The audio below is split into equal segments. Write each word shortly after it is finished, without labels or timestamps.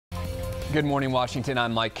Good morning, Washington.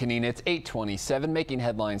 I'm Mike Carter-Conneen. It's 8:27, making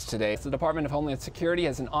headlines today. The Department of Homeland Security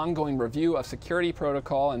has an ongoing review of security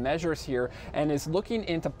protocol and measures here and is looking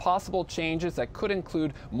into possible changes that could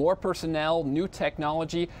include more personnel, new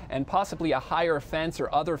technology, and possibly a higher fence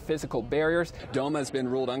or other physical barriers. DOMA has been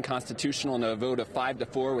ruled unconstitutional in a vote of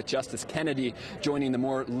 5-4, with Justice Kennedy joining the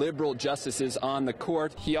more liberal justices on the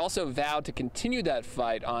court. He also vowed to continue that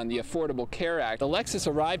fight on the Affordable Care Act. Alexis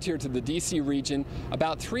arrived here to the D.C. region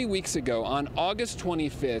about 3 weeks ago on August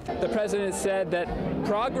 25th. The president said that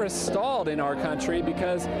progress stalled in our country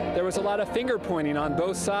because there was a lot of finger pointing on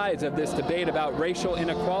both sides of this debate about racial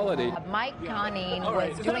inequality. Mike Carter-Conneen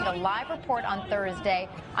was doing a live report on Thursday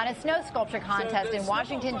on a snow sculpture contest in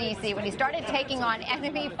Washington, D.C. when he started taking on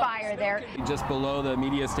enemy fire there. Just below the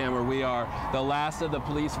media stand where we are, the last of the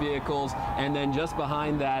police vehicles, and then just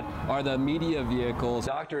behind that are the media vehicles.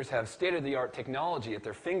 Doctors have state-of-the-art technology at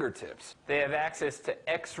their fingertips. They have access to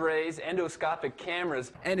x-rays, endoscopic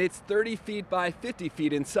cameras, and it's 30 feet by 50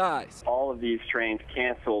 feet in size. All of these trains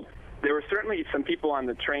canceled. There were certainly some people on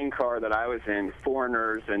the train car that I was in,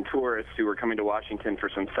 foreigners and tourists who were coming to Washington for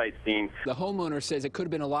some sightseeing. The homeowner says it could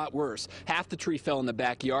have been a lot worse. Half the tree fell in the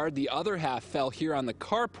backyard, the other half fell here on the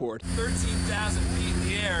carport. 13,000 feet in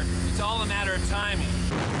the air. It's all a matter of timing.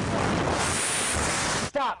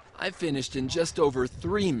 Stop! I finished in just over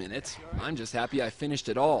 3 minutes. I'm just happy I finished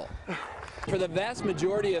it all. For the vast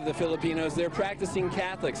majority of the Filipinos, they're practicing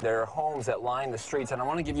Catholics. There are homes that line the streets, and I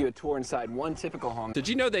want to give you a tour inside one typical home. Did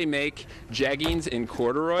you know they make jeggings in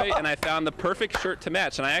corduroy? And I found the perfect shirt to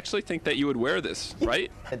match, and I actually think that you would wear this,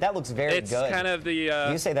 right? That looks very good. It's kind of the...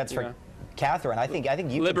 you say that's for Catherine. I think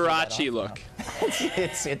you Liberace look.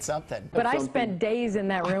 it's something. But I spent days in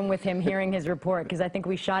that room with him hearing his report because I think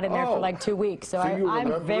we shot in there for like 2 weeks. So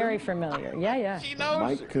I'm very familiar. Yeah. She knows.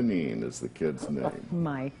 Mike Carter-Conneen is the kid's name.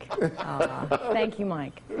 Mike. Thank you,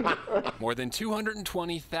 Mike. More than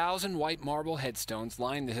 220,000 white marble headstones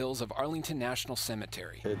line the hills of Arlington National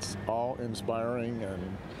Cemetery. It's awe-inspiring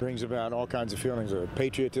and brings about all kinds of feelings of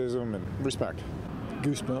patriotism and respect.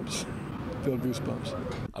 Goosebumps. Feel goosebumps.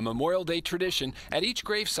 A Memorial Day tradition, at each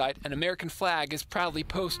gravesite an American flag is proudly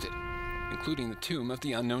posted, including the tomb of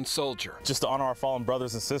the unknown soldier. Just to honor our fallen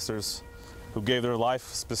brothers and sisters who gave their life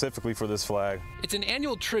specifically for this flag. It's an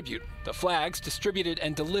annual tribute, the flags distributed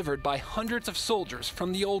and delivered by hundreds of soldiers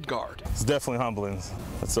from the Old Guard. It's definitely humbling.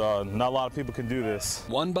 It's not a lot of people can do this.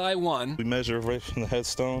 One by one, we measure right from the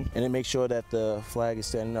headstone. And it makes sure that the flag is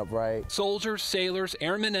standing upright. Soldiers, sailors,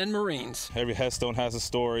 airmen, and Marines. Every headstone has a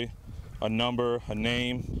story, a number, a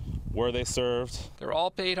name, where they served. They're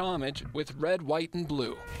all paid homage with red, white, and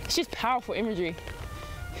blue. It's just powerful imagery.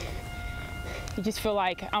 You just feel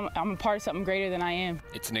like I'm a part of something greater than I am.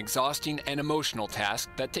 It's an exhausting and emotional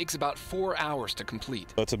task that takes about 4 hours to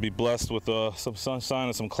complete. But to be blessed with some sunshine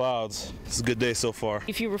and some clouds, it's a good day so far.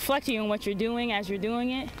 If you're reflecting on what you're doing as you're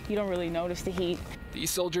doing it, you don't really notice the heat.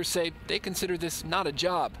 These soldiers say they consider this not a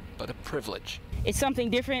job, but a privilege. It's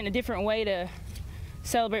something different, a different way to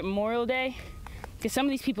celebrate Memorial Day, because some of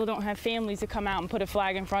these people don't have families to come out and put a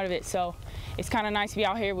flag in front of it, so it's kind of nice to be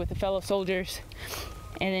out here with the fellow soldiers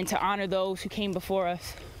and then to honor those who came before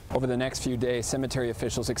us. Over the next few days, cemetery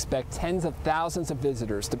officials expect tens of thousands of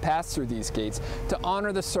visitors to pass through these gates to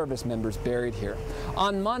honor the service members buried here.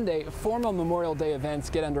 On Monday, formal Memorial Day events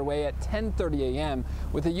get underway at 10:30 a.m.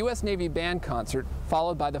 with a U.S. Navy band concert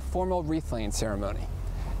followed by the formal wreath-laying ceremony.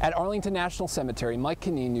 At Arlington National Cemetery, Mike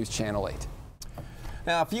Carter-Conneen, News Channel 8.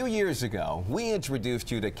 Now, a few years ago, we introduced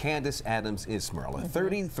you to Candace Adams Ismail, a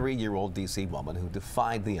 33-year-old D.C. woman who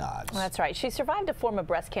defied the odds. That's right. She survived a form of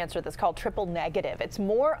breast cancer that's called triple negative. It's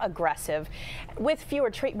more aggressive with fewer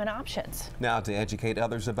treatment options. Now, to educate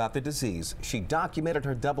others about the disease, she documented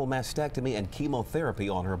her double mastectomy and chemotherapy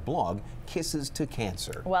on her blog, Kisses to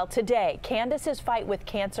Cancer. Well, today, Candace's fight with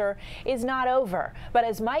cancer is not over. But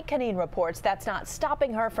as Mike Carter-Conneen reports, that's not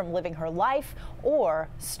stopping her from living her life or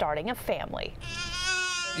starting a family.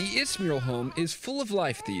 The Ismail home is full of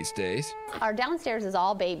life these days. Our downstairs is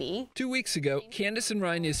all baby. 2 weeks ago, Candace and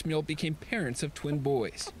Ryan Ismail became parents of twin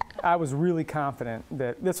boys. I was really confident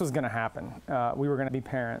that this was going to happen. We were going to be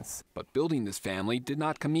parents. But building this family did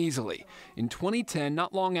not come easily. In 2010,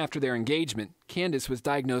 not long after their engagement, Candace was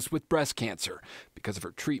diagnosed with breast cancer. Because of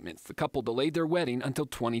her treatments, the couple delayed their wedding until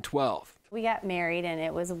 2012. We got married and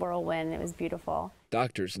it was a whirlwind. It was beautiful.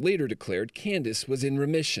 Doctors later declared Candace was in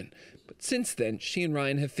remission. But since then, she and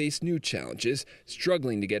Ryan have faced new challenges,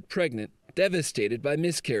 struggling to get pregnant, devastated by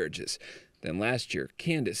miscarriages. Then last year,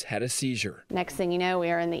 Candace had a seizure. Next thing you know,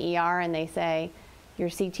 we are in the ER and they say, your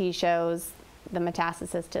CT shows the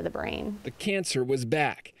metastasis to the brain. The cancer was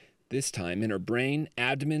back. this time in her brain,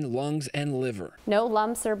 abdomen, lungs, and liver. No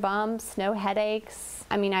lumps or bumps, no headaches.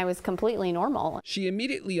 I mean, I was completely normal. She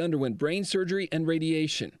immediately underwent brain surgery and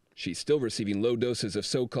radiation. She's still receiving low doses of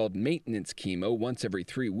so-called maintenance chemo once every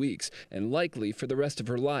 3 weeks, and likely for the rest of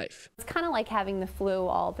her life. It's kind of like having the flu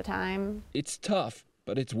all the time. It's tough,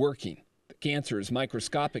 but it's working. The cancer is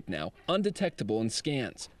microscopic now, undetectable in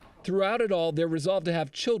scans. Throughout it all, their resolve to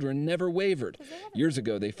have children never wavered. Years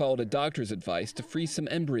ago, they followed a doctor's advice to freeze some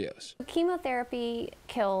embryos. Chemotherapy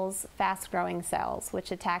kills fast-growing cells,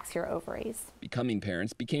 which attacks your ovaries. Becoming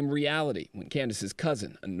parents became reality when Candace's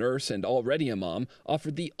cousin, a nurse and already a mom,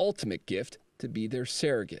 offered the ultimate gift to be their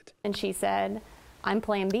surrogate. And she said, I'm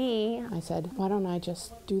Plan B. I said, why don't I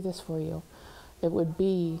just do this for you? It would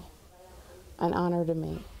be an honor to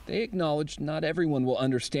me. They acknowledged not everyone will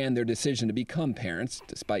understand their decision to become parents,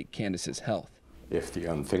 despite Candace's health. If the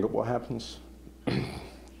unthinkable happens,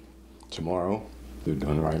 tomorrow, they're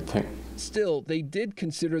doing the right thing. Still, they did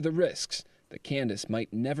consider the risks, that Candace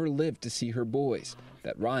might never live to see her boys,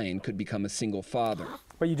 that Ryan could become a single father.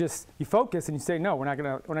 But you focus and you say, no, we're not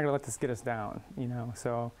gonna let this get us down, you know.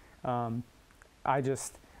 So I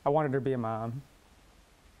wanted her to be a mom.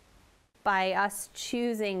 By us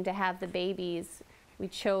choosing to have the babies, we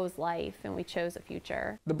chose life and we chose a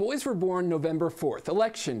future. The boys were born November 4th,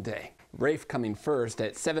 Election Day. Rafe coming first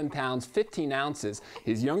at 7 pounds 15 ounces.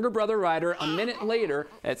 His younger brother Ryder a minute later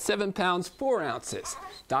at 7 pounds 4 ounces.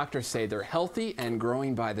 Doctors say they're healthy and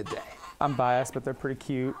growing by the day. I'm biased, but they're pretty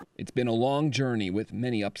cute. It's been a long journey with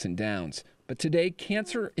many ups and downs, but today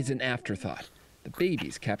cancer is an afterthought. The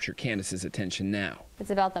babies capture Candace's attention now. It's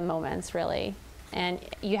about the moments, really. And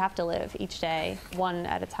you have to live each day, one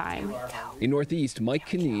at a time. In Northeast, Mike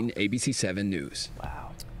Conneen, ABC 7 News.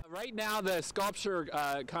 Wow. Right now, the sculpture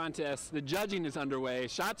contest, the judging is underway.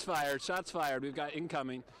 Shots fired, shots fired. We've got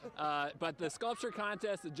incoming. But the sculpture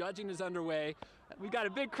contest, the judging is underway. We've got a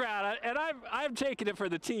big crowd, and I'm taking it for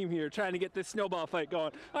the team here, trying to get this snowball fight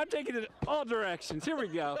going. I'm taking it all directions. Here we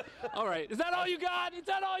go. All right. Is that all you got? Is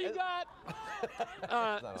that all you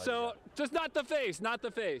got? So just not the face, not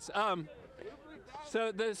the face. So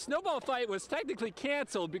the snowball fight was technically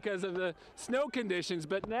canceled because of the snow conditions,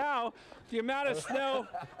 but now the amount of snow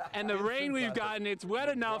and the rain we've gotten, it's wet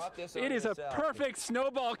enough. It is a perfect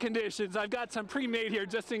snowball conditions. I've got some pre-made here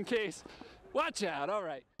just in case. Watch out, all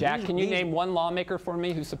right. Jack, can you name one lawmaker for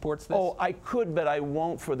me who supports this? Oh, I could, but I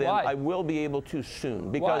won't for them. Why? I will be able to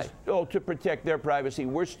soon. Because, oh, to protect their privacy,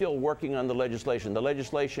 we're still working on the legislation. The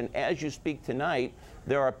legislation, as you speak tonight,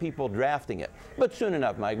 there are people drafting it. But soon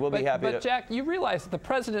enough, Mike, we'll be happy to... But Jack, you realize that the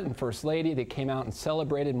President and First Lady, they came out and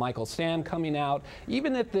celebrated Michael Sam coming out.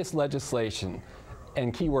 Even if this legislation,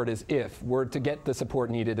 and keyword is if, were to get the support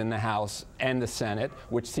needed in the House and the Senate,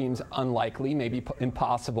 which seems unlikely, maybe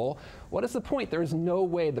impossible, what is the point? There is no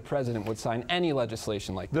way the President would sign any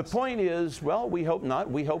legislation like this. The point is, well, we hope not.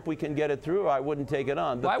 We hope we can get it through. I wouldn't take it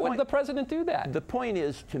on. Why would the President do that? The point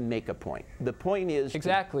is to make a point. The point is...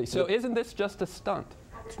 Exactly. So isn't this just a stunt?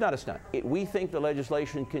 It's not a stunt. We think the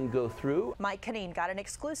legislation can go through. Mike Conneen got an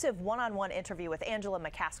exclusive one-on-one interview with Angela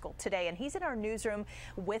McCaskill today, and he's in our newsroom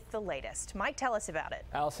with the latest. Mike, tell us about it.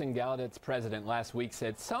 Allison Gallaudet's president last week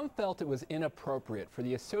said some felt it was inappropriate for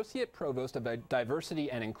the Associate Provost of Diversity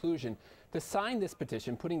and Inclusion to sign this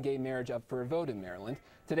petition putting gay marriage up for a vote in Maryland.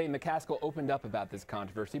 Today, McCaskill opened up about this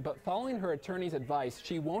controversy, but following her attorney's advice,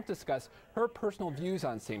 she won't discuss her personal views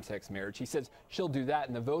on same-sex marriage. She says she'll do that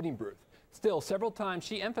in the voting booth. Still, several times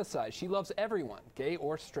she emphasized she loves everyone, gay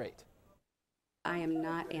or straight. I am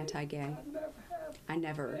not anti-gay. I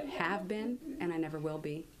never have been, and I never will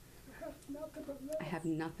be. I have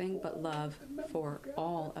nothing but love for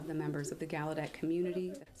all of the members of the Gallaudet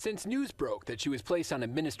community. Since news broke that she was placed on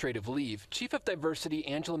administrative leave, Chief of Diversity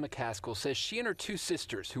Angela McCaskill says she and her two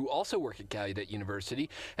sisters, who also work at Gallaudet University,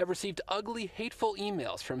 have received ugly, hateful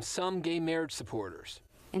emails from some gay marriage supporters.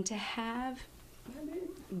 And to have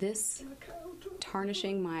this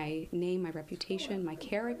tarnishing my name, my reputation, my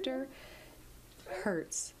character,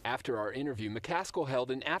 hurts. After our interview, McCaskill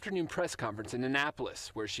held an afternoon press conference in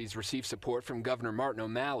Annapolis, where she's received support from Governor Martin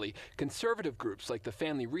O'Malley, conservative groups like the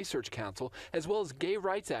Family Research Council, as well as gay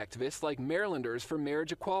rights activists like Marylanders for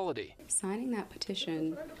Marriage Equality. Signing that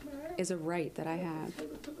petition is a right that I have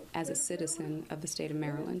as a citizen of the state of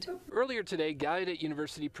Maryland. Earlier today, Gallaudet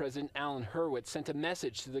University President Alan Hurwitz sent a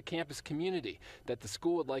message to the campus community that the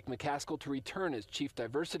school would like McCaskill to return as Chief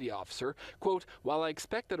Diversity Officer. Quote, while I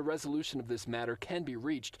expect that a resolution of this matter can be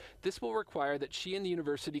reached, this will require that she and the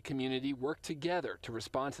university community work together to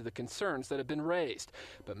respond to the concerns that have been raised.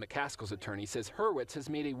 But McCaskill's attorney says Hurwitz has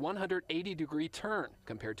made a 180-degree turn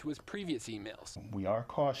compared to his previous emails. We are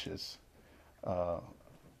cautious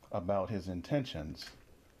about his intentions,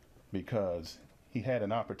 because he had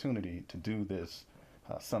an opportunity to do this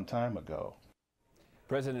some time ago.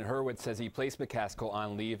 President Hurwitz says he placed McCaskill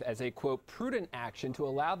on leave as a, quote, prudent action to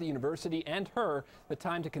allow the university and her the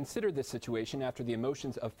time to consider this situation after the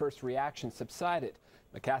emotions of first reaction subsided.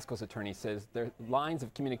 McCaskill's attorney says their lines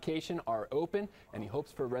of communication are open, and he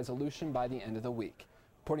hopes for a resolution by the end of the week.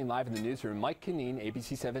 Reporting live in the newsroom, Mike Conneen,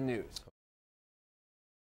 ABC 7 News.